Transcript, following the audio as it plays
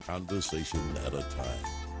conversation at a time.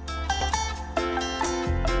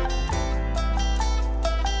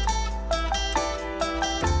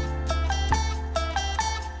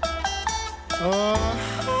 Oh,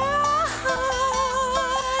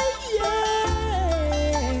 yeah.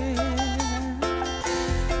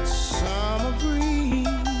 Summer breeze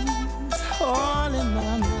all in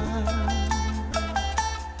my mind.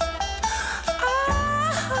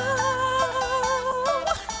 Oh,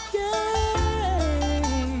 yeah.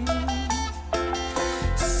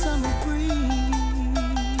 Summer breeze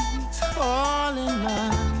all in my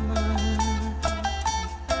mind.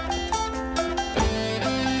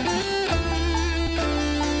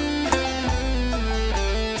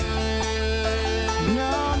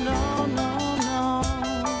 No, no, no, no.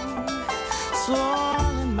 It's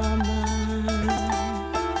all in my mind.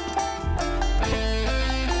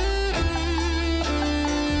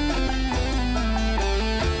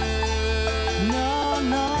 No,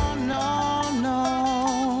 no, no, no.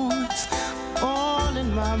 It's all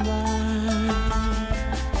in my mind.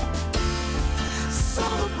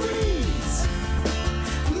 Summer breeze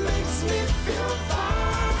makes me feel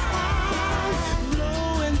fine,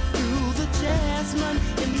 blowing through the jasmine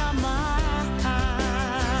in my mind.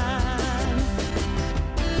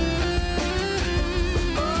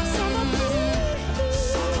 Oh, summer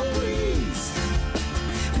breeze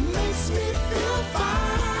makes me feel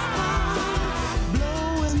fine,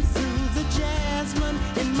 blowing through the jasmine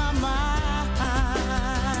in my mind,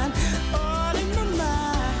 all in my mind.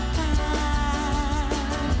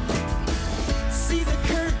 See the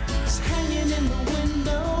curtains hanging in the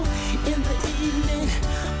window in the evening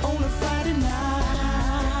on a Friday night.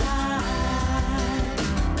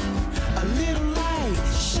 A little light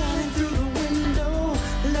shining through the window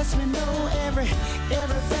lets me know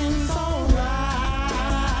everything's alright.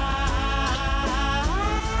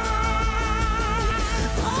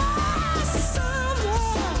 Oh, summer,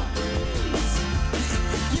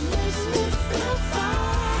 you make me feel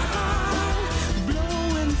fine,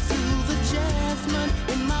 blowing through the jasmine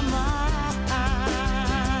in my mind.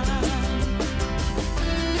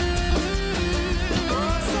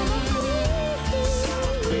 Oh, summer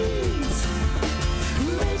breeze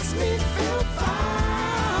makes me feel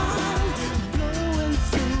fine, blowing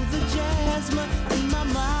through the jasmine in my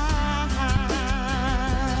mind.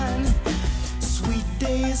 Sweet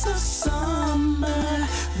days of summer,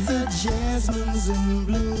 the jasmine's in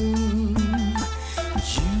bloom.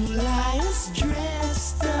 July is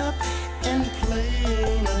dressed up and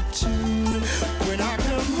playing a tune. When I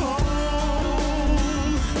come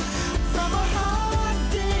home from a hard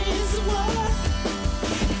day's work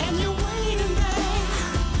and you're waiting there,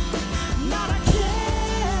 not a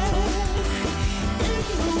care in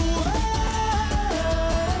the world.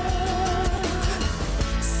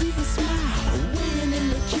 See the smile waiting in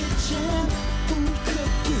the kitchen, food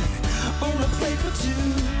cooking on a plate for two.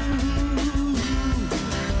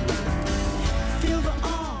 Feel the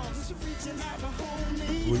arms reaching out to hold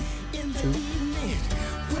me in the evening.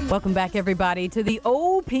 Welcome back, everybody, to the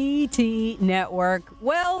OPT Network.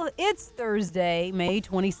 Well, it's Thursday, May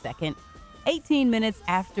 22nd, 18 minutes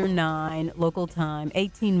after 9 local time,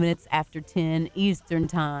 18 minutes after 10 Eastern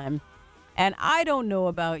time. And I don't know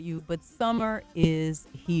about you, but summer is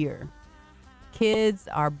here. Kids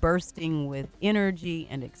are bursting with energy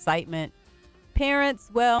and excitement. Parents,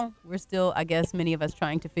 well, we're still, I guess, many of us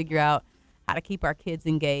trying to figure out how to keep our kids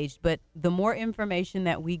engaged. But the more information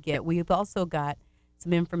that we get, we've also got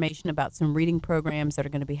some information about some reading programs that are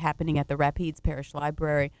going to be happening at the Rapides Parish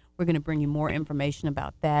Library. We're going to bring you more information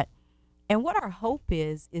about that. And what our hope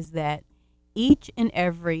is that each and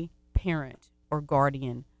every parent or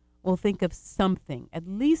guardian will think of something, at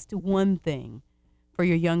least one thing, for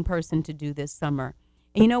your young person to do this summer.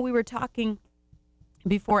 And, we were talking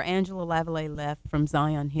before Angela Lavallee left from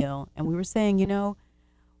Zion Hill, and we were saying,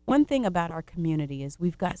 one thing about our community is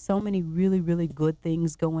we've got so many really, really good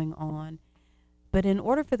things going on. But in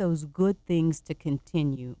order for those good things to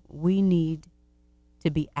continue, we need to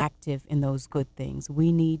be active in those good things.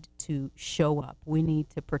 We need to show up. We need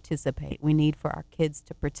to participate. We need for our kids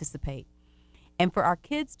to participate. And for our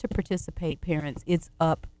kids to participate, parents, it's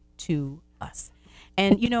up to us.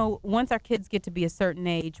 And, once our kids get to be a certain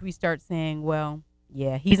age, we start saying, well,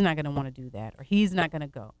 yeah, he's not going to want to do that, or he's not going to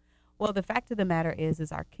go. Well, the fact of the matter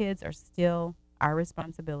is our kids are still our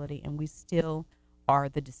responsibility, and we still are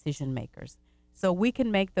the decision makers. So we can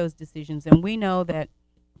make those decisions, and we know that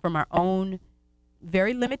from our own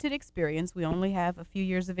very limited experience, we only have a few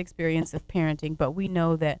years of experience of parenting, but we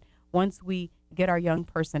know that once we get our young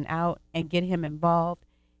person out and get him involved,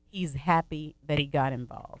 he's happy that he got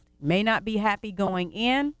involved. May not be happy going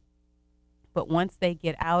in, But once they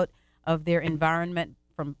get out of their environment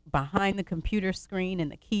from behind the computer screen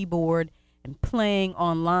and the keyboard and playing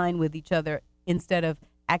online with each other instead of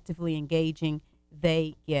actively engaging,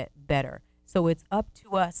 they get better. So it's up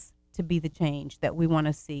to us to be the change that we want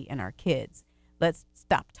to see in our kids. Let's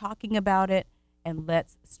stop talking about it and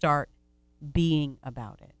let's start being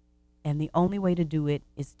about it. And the only way to do it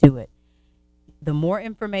is do it. The more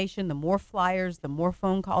information, the more flyers, the more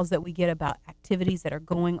phone calls that we get about activities that are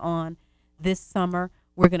going on this summer,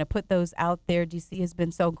 we're going to put those out there. DC has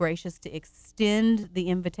been so gracious to extend the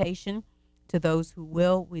invitation to those who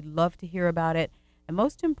will. We'd love to hear about it. And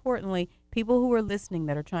most importantly, people who are listening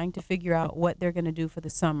that are trying to figure out what they're going to do for the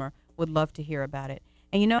summer would love to hear about it.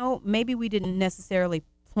 And maybe we didn't necessarily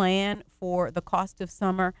plan for the cost of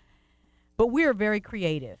summer, but we're very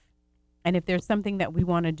creative. And if there's something that we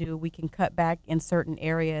want to do, we can cut back in certain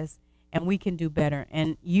areas and we can do better.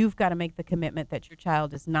 And you've got to make the commitment that your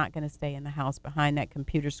child is not going to stay in the house behind that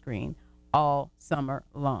computer screen all summer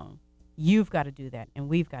long. You've got to do that, and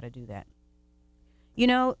we've got to do that.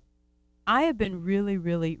 I have been really,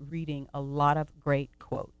 really reading a lot of great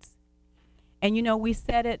quotes. And, we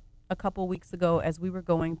said it a couple weeks ago as we were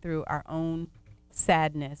going through our own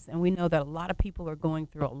sadness. And we know that a lot of people are going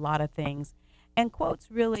through a lot of things. And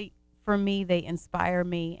quotes really, for me, they inspire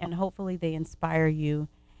me, and hopefully they inspire you.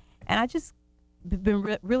 And I just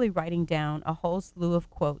been really writing down a whole slew of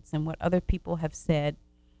quotes and what other people have said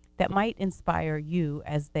that might inspire you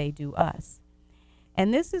as they do us.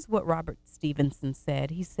 And this is what Robert Stevenson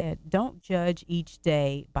said. He said, "Don't judge each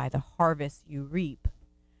day by the harvest you reap,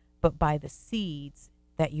 but by the seeds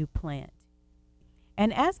that you plant."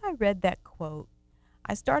 And as I read that quote,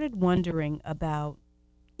 I started wondering about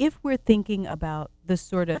if we're thinking about the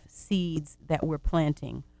sort of seeds that we're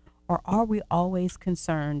planting, or are we always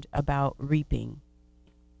concerned about reaping?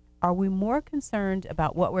 Are we more concerned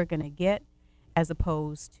about what we're going to get as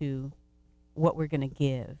opposed to what we're going to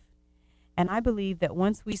give? And I believe that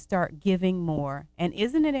once we start giving more, and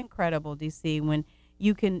isn't it incredible, DC, when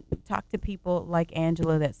you can talk to people like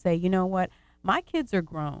Angela that say, you know what, my kids are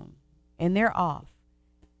grown and they're off.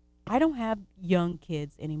 I don't have young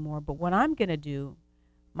kids anymore, but what I'm going to do,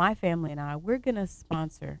 my family and I, we're going to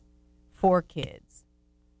sponsor 4 kids.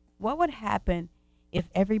 What would happen if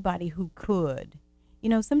everybody who could,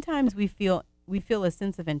 sometimes we feel a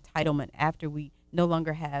sense of entitlement after we no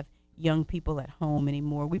longer have young people at home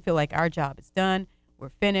anymore. We feel like our job is done. We're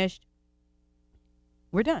finished.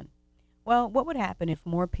 We're done. Well, what would happen if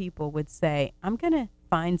more people would say, I'm going to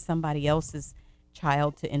find somebody else's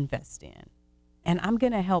child to invest in, and I'm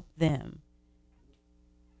going to help them?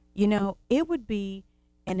 It would be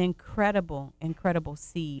an incredible, incredible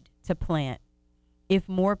seed to plant if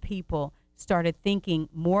more people started thinking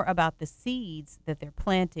more about the seeds that they're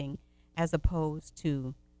planting as opposed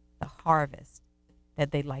to the harvest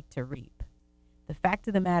that they'd like to reap. The fact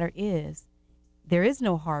of the matter is, there is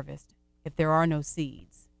no harvest if there are no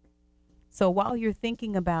seeds. So while you're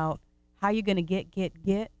thinking about how you're going to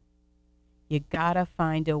get, you got to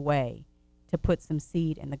find a way to put some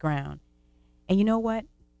seed in the ground. And you know what?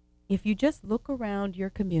 If you just look around your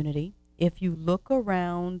community, if you look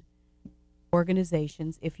around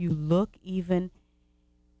organizations, if you look even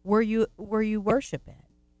where you worship at,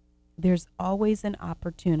 there's always an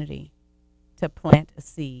opportunity to plant a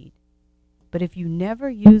seed. But if you never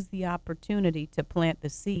use the opportunity to plant the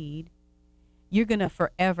seed, you're going to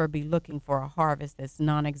forever be looking for a harvest that's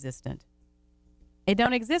non-existent. It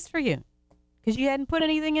don't exist for you because you hadn't put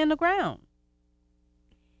anything in the ground.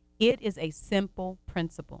 It is a simple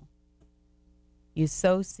principle. You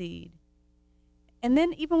sow seed. And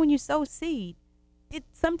then even when you sow seed,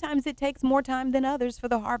 sometimes it takes more time than others for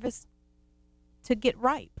the harvest to get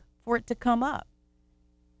ripe, for it to come up.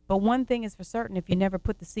 But one thing is for certain, if you never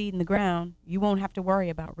put the seed in the ground, you won't have to worry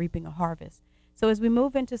about reaping a harvest. So as we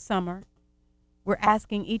move into summer, we're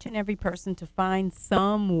asking each and every person to find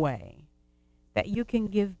some way that you can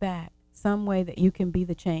give back, some way that you can be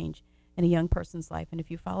the change in a young person's life. And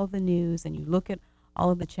if you follow the news and you look at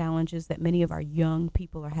all of the challenges that many of our young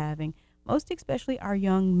people are having, most especially our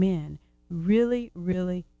young men, really,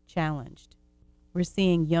 really challenged. We're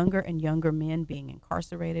seeing younger and younger men being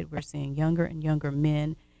incarcerated. We're seeing younger and younger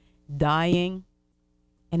men dying.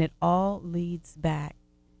 And it all leads back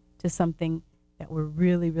to something that we're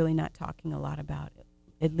really, really not talking a lot about.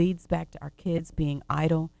 It leads back to our kids being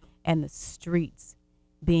idle and the streets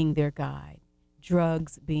being their guide,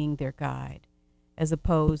 drugs being their guide, as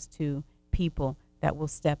opposed to people that will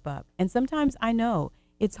step up. And sometimes I know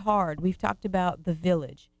it's hard. We've talked about the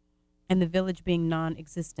village and the village being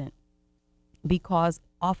non-existent because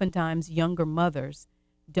oftentimes younger mothers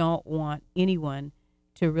don't want anyone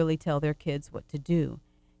to really tell their kids what to do.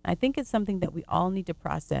 I think it's something that we all need to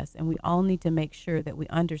process, and we all need to make sure that we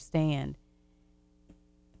understand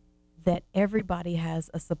that everybody has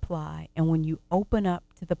a supply. And when you open up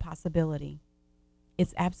to the possibility,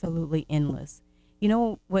 it's absolutely endless. You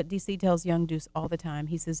know what DC tells young Deuce all the time?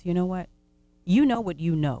 He says, you know what? You know what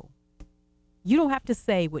you know. You don't have to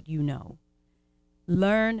say what you know.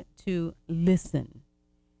 Learn to listen.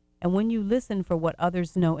 And when you listen for what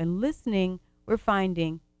others know, and listening, we're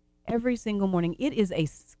finding every single morning, it is a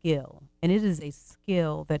skill. And it is a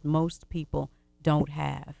skill that most people don't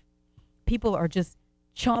have. People are just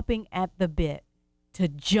chomping at the bit to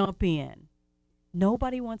jump in.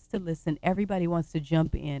 Nobody wants to listen. Everybody wants to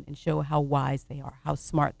jump in and show how wise they are, how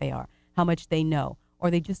smart they are, how much they know,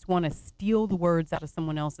 or they just want to steal the words out of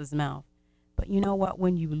someone else's mouth. But you know what?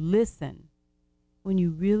 When you listen, when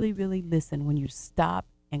you really, really listen, when you stop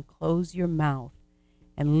and close your mouth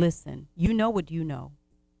and listen, you know what you know,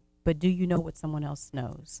 but do you know what someone else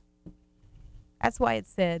knows? That's why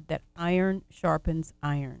it's said that iron sharpens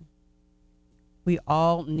iron. We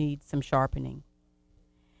all need some sharpening.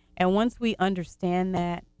 And once we understand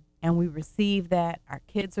that and we receive that, our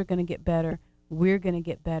kids are going to get better, we're going to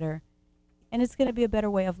get better, and it's going to be a better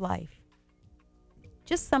way of life.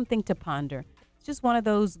 Just something to ponder. It's just one of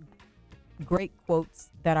those great quotes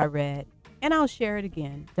that I read, and I'll share it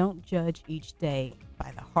again. Don't judge each day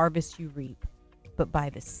by the harvest you reap, but by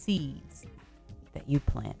the seeds that you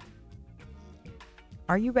plant.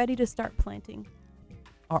 Are you ready to start planting,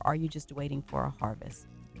 or are you just waiting for a harvest?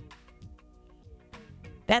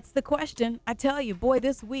 That's the question. I tell you, boy,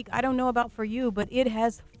 this week, I don't know about for you, but it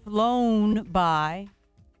has flown by.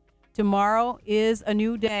 Tomorrow is a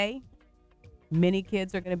new day. Many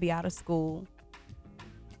kids are going to be out of school.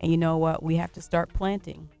 And you know what? We have to start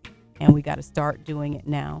planting, and we got to start doing it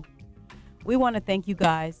now. We want to thank you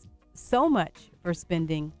guys so much for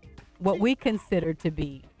spending what we consider to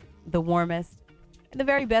be the warmest and the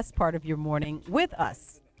very best part of your morning with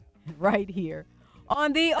us right here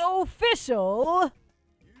on the official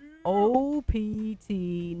OPT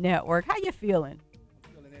Network. How you feeling?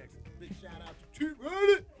 Feeling excellent. Big shout out to T.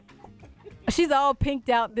 Riley. She's all pinked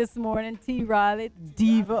out this morning. T. Riley,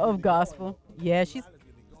 diva of gospel. Yeah, she's.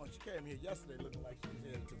 She came here yesterday looking like she was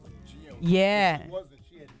headed to the gym. Yeah. She wasn't.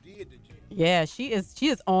 She had did the gym. Yeah, she is. She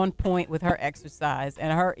is on point with her exercise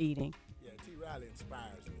and her eating. Yeah, T. Riley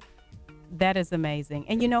inspires me. That is amazing.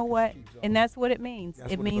 And you know what? And that's what it means.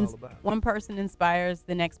 That's It what it's means all about. one person inspires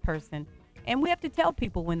the next person. And we have to tell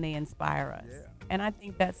people when they inspire us. Yeah. And I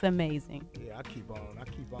think that's amazing. Yeah, I keep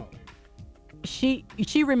on.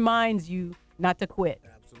 She reminds you not to quit.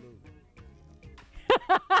 Absolutely.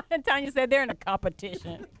 And Tanya said they're in a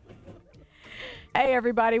competition. Hey,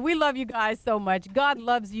 everybody, we love you guys so much. God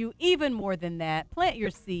loves you even more than that. Plant your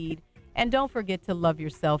seed, and don't forget to love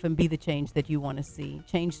yourself and be the change that you want to see.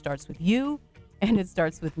 Change starts with you, and it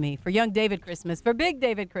starts with me. For Young David Christmas, for Big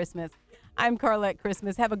David Christmas, I'm Carlette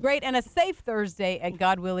Christmas. Have a great and a safe Thursday, and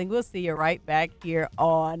God willing, we'll see you right back here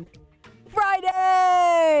on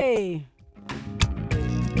Friday.